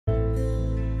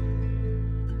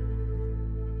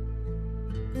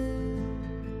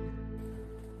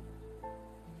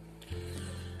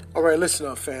All right, listen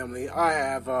up, family. I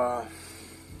have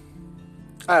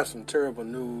some terrible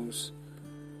news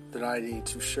that I need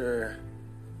to share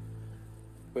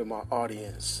with my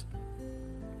audience.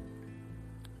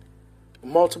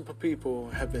 Multiple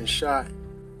people have been shot,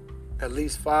 at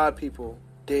least 5 people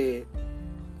dead,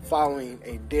 following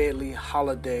a deadly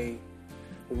holiday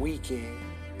weekend.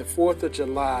 The 4th of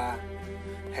July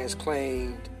has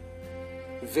claimed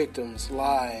victims'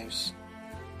 lives.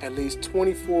 At least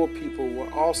 24 people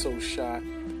were also shot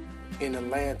in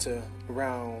Atlanta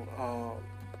around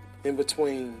in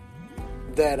between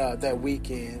that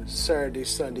weekend, Saturday,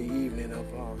 Sunday evening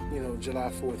of July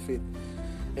 4th, 5th,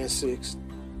 and 6th.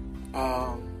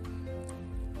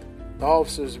 The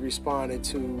officers responded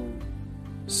to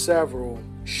several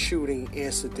shooting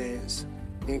incidents,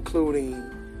 including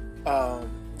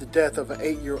the death of an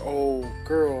 8-year-old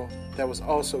girl that was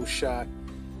also shot,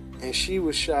 and she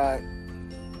was shot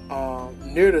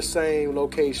near the same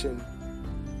location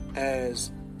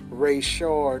as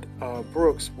Rayshard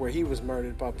Brooks, where he was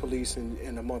murdered by police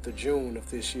in the month of June of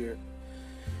this year.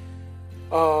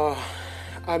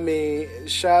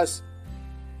 Shots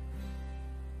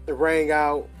rang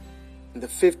out in the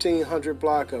 1500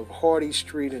 block of Hardy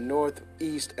Street in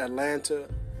Northeast Atlanta.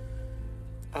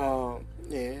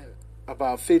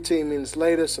 About 15 minutes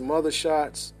later, some other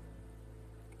shots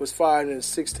was fired in the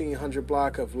 1600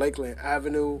 block of Lakeland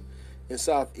Avenue in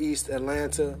Southeast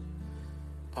Atlanta.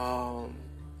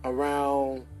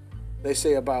 Around, they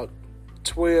say about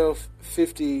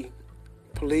 12:50,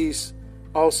 police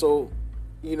also,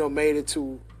 made it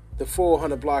to the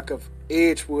 400 block of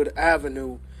Edgewood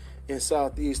Avenue in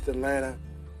Southeast Atlanta,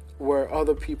 where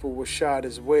other people were shot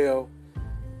as well.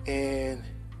 And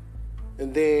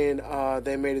then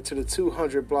they made it to the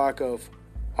 200 block of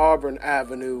Auburn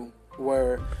Avenue,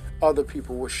 where other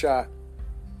people were shot.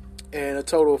 And a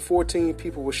total of 14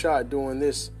 people were shot during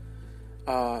this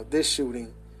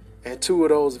shooting. And 2 of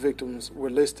those victims were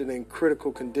listed in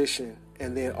critical condition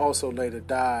and then also later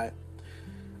died.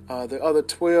 The other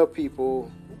 12 people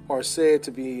are said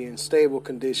to be in stable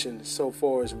condition so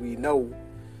far as we know.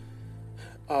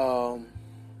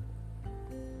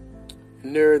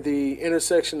 Near the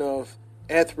intersection of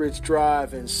Etheridge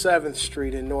Drive and 7th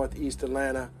Street in Northeast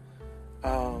Atlanta,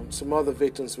 some other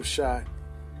victims were shot.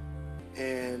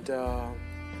 And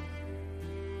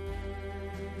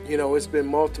it's been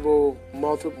multiple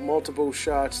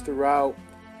shots throughout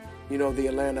the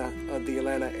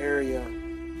Atlanta area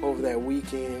over that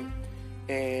weekend,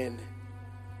 and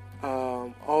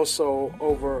also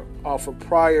over off of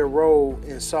Pryor Road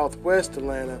in Southwest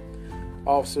Atlanta,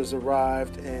 officers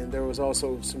arrived, and there was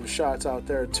also some shots out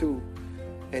there too.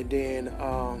 And then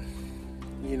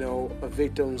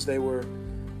victims, they were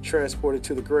transported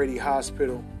to the Grady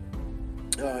Hospital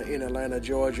in Atlanta,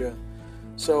 Georgia.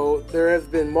 So there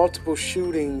have been multiple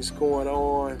shootings going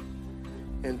on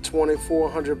in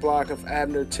 2400 block of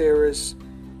Abner Terrace.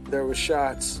 There were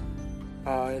shots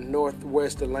in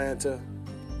Northwest Atlanta.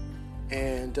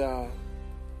 And,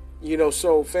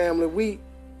 so family,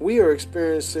 we are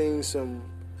experiencing some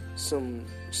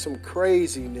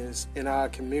craziness in our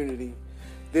community.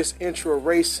 This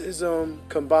intra-racism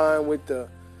combined with the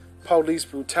police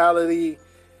brutality,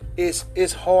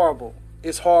 it's horrible.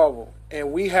 It's horrible.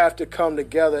 And we have to come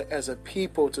together as a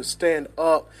people to stand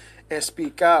up and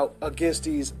speak out against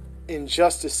these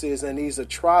injustices and these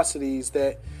atrocities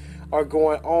that are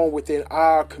going on within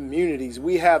our communities.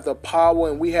 We have the power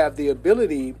and we have the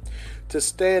ability to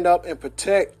stand up and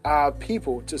protect our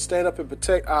people, to stand up and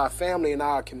protect our family and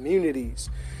our communities.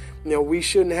 We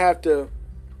shouldn't have to,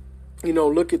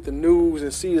 look at the news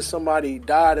and see that somebody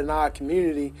died in our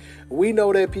community. We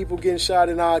know that people getting shot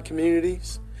in our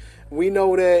communities. We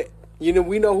know that,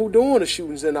 we know who doing the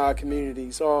shootings in our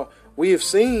communities, or we have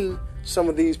seen some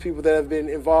of these people that have been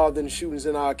involved in the shootings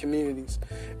in our communities.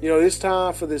 It's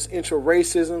time for this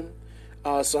intra-racism.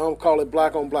 Some call it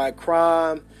black on black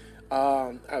crime,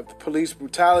 police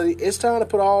brutality. It's time to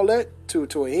put all that to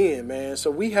an end, man. So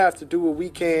we have to do what we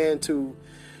can to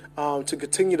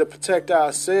continue to protect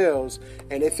ourselves.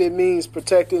 And if it means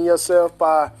protecting yourself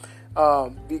by,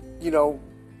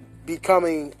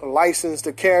 becoming licensed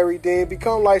to carry, then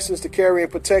become licensed to carry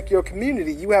and protect your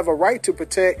community. You have a right to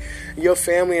protect your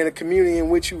family and the community in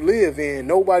which you live in.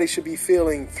 Nobody should be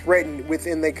feeling threatened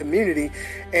within their community,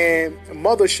 and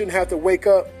mothers shouldn't have to wake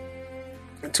up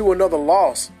to another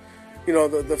loss.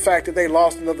 The fact that they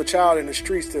lost another child in the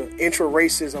streets to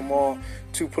intra-racism or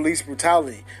to police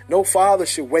brutality. No father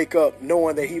should wake up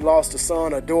knowing that he lost a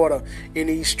son or daughter in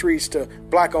these streets to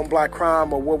black on black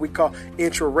crime or what we call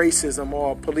intra-racism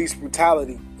or police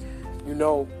brutality.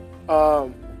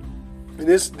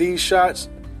 These shots,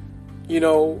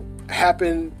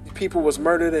 happened. People was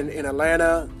murdered in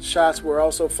Atlanta. Shots were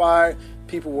also fired.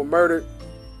 People were murdered.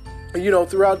 And,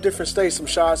 throughout different states, some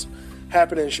shots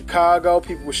happened in Chicago.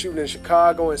 People were shooting in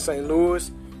Chicago and St. Louis,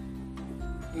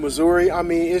 Missouri. I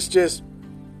mean,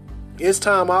 it's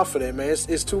time out for that, man.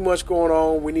 It's too much going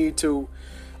on. We need to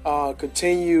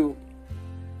continue,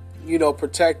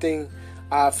 protecting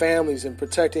our families and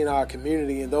protecting our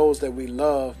community and those that we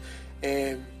love,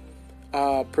 and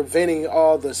preventing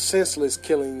all the senseless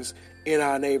killings in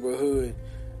our neighborhood.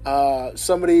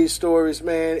 Some of these stories,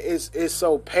 man, it's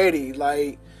so petty.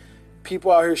 Like,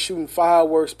 people out here shooting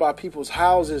fireworks by people's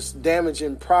houses,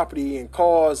 damaging property and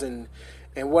cars and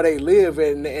where they live,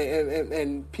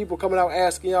 and people coming out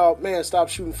asking y'all, man, stop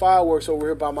shooting fireworks over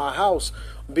here by my house.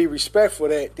 Be respectful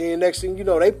of that. Then next thing you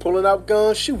know, they pulling out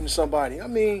guns, shooting somebody. I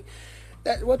mean,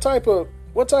 what type of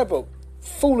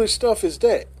foolish stuff is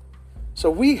that? So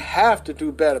we have to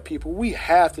do better, people. We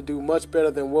have to do much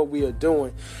better than what we are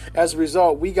doing. As a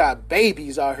result, we got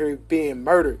babies out here being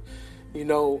murdered.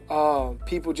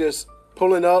 People just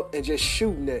pulling up and just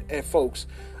shooting at folks.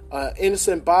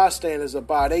 Innocent bystanders are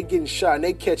by. They getting shot and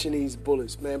they catching these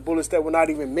bullets, man. Bullets that were not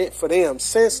even meant for them.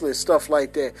 Senseless stuff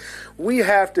like that. We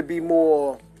have to be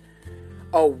more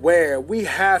aware. We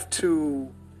have to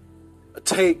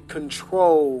take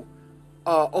control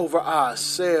over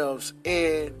ourselves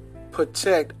and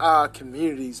protect our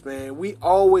communities, man. We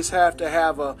always have to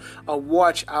have a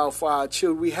watch out for our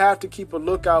children. We have to keep a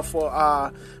lookout for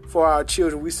our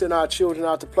children. We send our children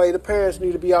out to play. The parents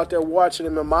need to be out there watching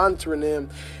them and monitoring them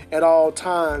at all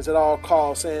times, at all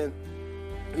costs, and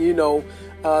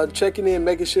checking in,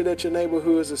 making sure that your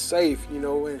neighborhoods are safe,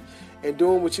 and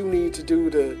doing what you need to do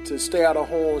to stay out of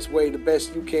harm's way the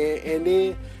best you can. And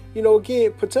then,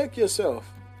 again, protect yourself.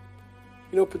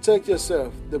 Protect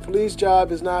yourself. The police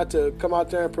job is not to come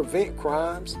out there and prevent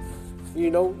crimes. They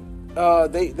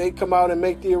come out and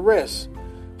make the arrest.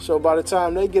 So by the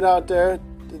time they get out there,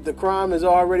 the crime has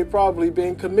already probably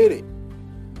been committed.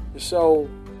 So,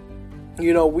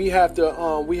 we have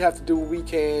to do what we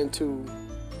can to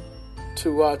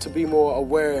be more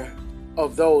aware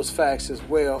of those facts as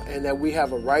well, and that we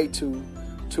have a right to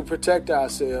protect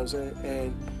ourselves.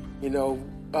 And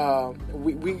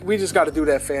we just got to do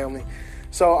that, family.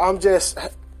 So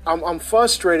I'm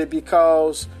frustrated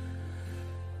because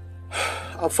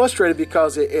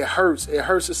it hurts. It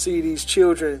hurts to see these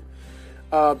children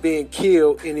being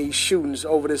killed in these shootings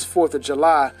over this 4th of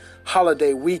July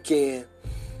holiday weekend.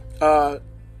 And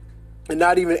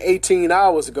not even 18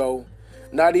 hours ago,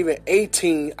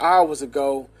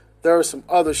 there were some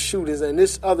other shootings, and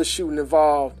this other shooting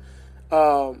involved,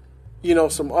 some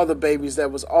other babies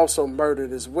that was also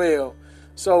murdered as well.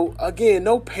 So, again,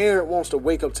 no parent wants to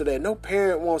wake up to that. No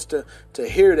parent wants to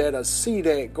hear that or see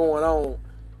that going on,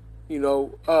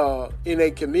 in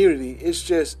a community.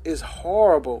 It's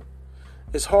horrible.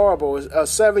 It's horrible. A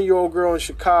 7-year-old girl in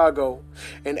Chicago,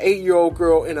 an 8-year-old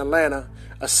girl in Atlanta,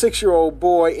 a 6-year-old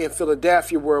boy in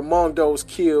Philadelphia were among those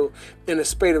killed in a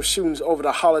spate of shootings over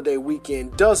the holiday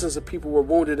weekend. Dozens of people were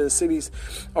wounded in cities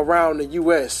around the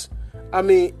U.S. I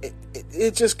mean,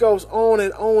 it just goes on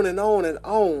and on and on and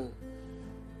on.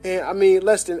 And I mean,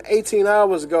 less than 18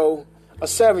 hours ago, a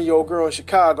 7-year-old girl in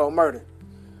Chicago murdered.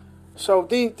 So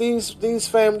these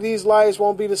lives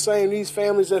won't be the same. These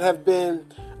families that have been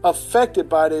affected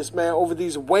by this, man, over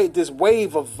this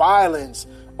wave of violence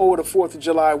over the 4th of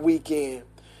July weekend.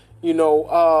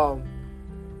 My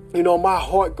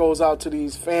heart goes out to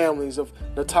these families of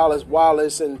Natalis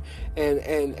Wallace and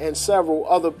several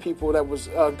other people that was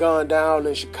gunned down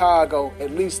in Chicago.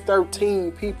 At least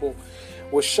 13 people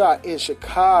was shot in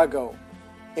Chicago,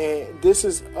 and this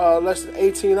is less than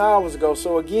 18 hours ago.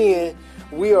 So again,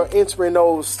 we are entering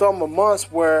those summer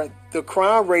months where the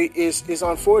crime rate is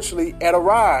unfortunately at a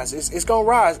rise. It's going to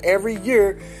rise every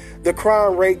year. The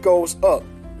crime rate goes up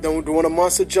during the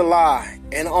months of July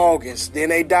and August. Then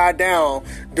they die down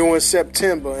during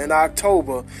September and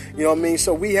October. You know what I mean?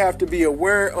 So we have to be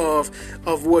aware of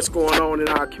what's going on in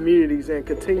our communities and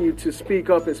continue to speak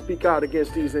up and speak out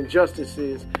against these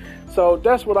injustices. So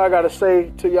that's what I got to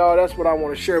say to y'all. That's what I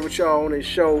want to share with y'all on this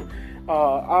show.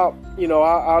 I'll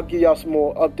give y'all some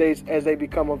more updates as they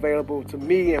become available to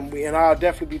me, and I'll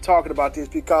definitely be talking about this,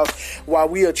 because while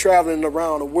we are traveling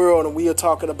around the world and we are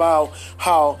talking about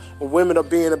how women are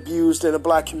being abused in the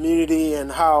black community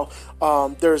and how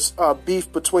there's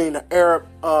beef between the Arab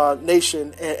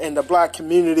nation and the black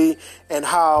community, and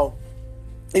how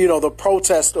the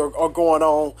protests are going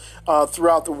on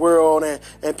throughout the world,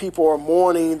 and people are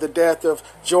mourning the death of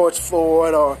George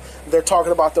Floyd, or they're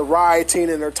talking about the rioting,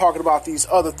 and they're talking about these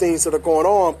other things that are going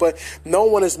on. But no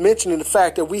one is mentioning the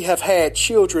fact that we have had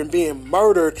children being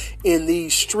murdered in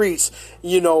these streets,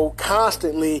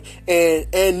 constantly,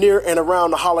 and near and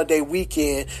around the holiday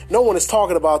weekend. No one is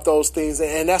talking about those things,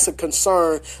 and that's a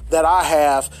concern that I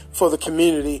have for the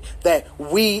community, that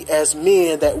we as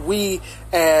men, that we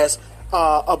as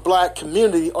a black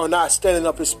community are not standing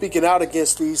up and speaking out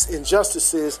against these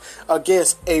injustices,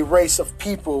 against a race of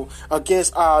people,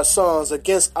 against our sons,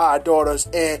 against our daughters.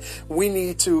 And we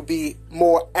need to be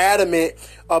more adamant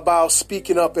about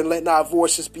speaking up and letting our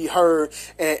voices be heard,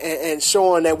 and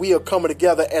showing that we are coming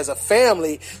together as a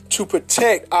family to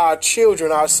protect our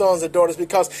children, our sons and daughters.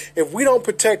 Because if we don't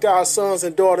protect our sons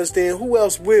and daughters, then who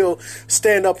else will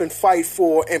stand up and fight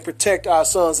for and protect our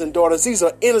sons and daughters? These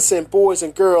are innocent boys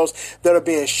and girls that are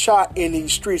being shot in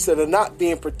these streets, that are not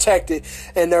being protected,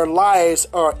 and their lives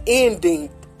are ending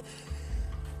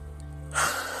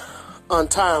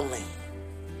untimely.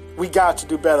 We got to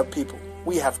do better, people.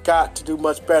 We have got to do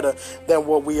much better than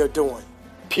what we are doing.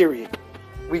 Period.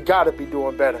 We got to be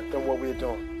doing better than what we are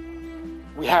doing.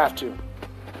 We have to.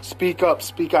 Speak up,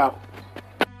 speak out.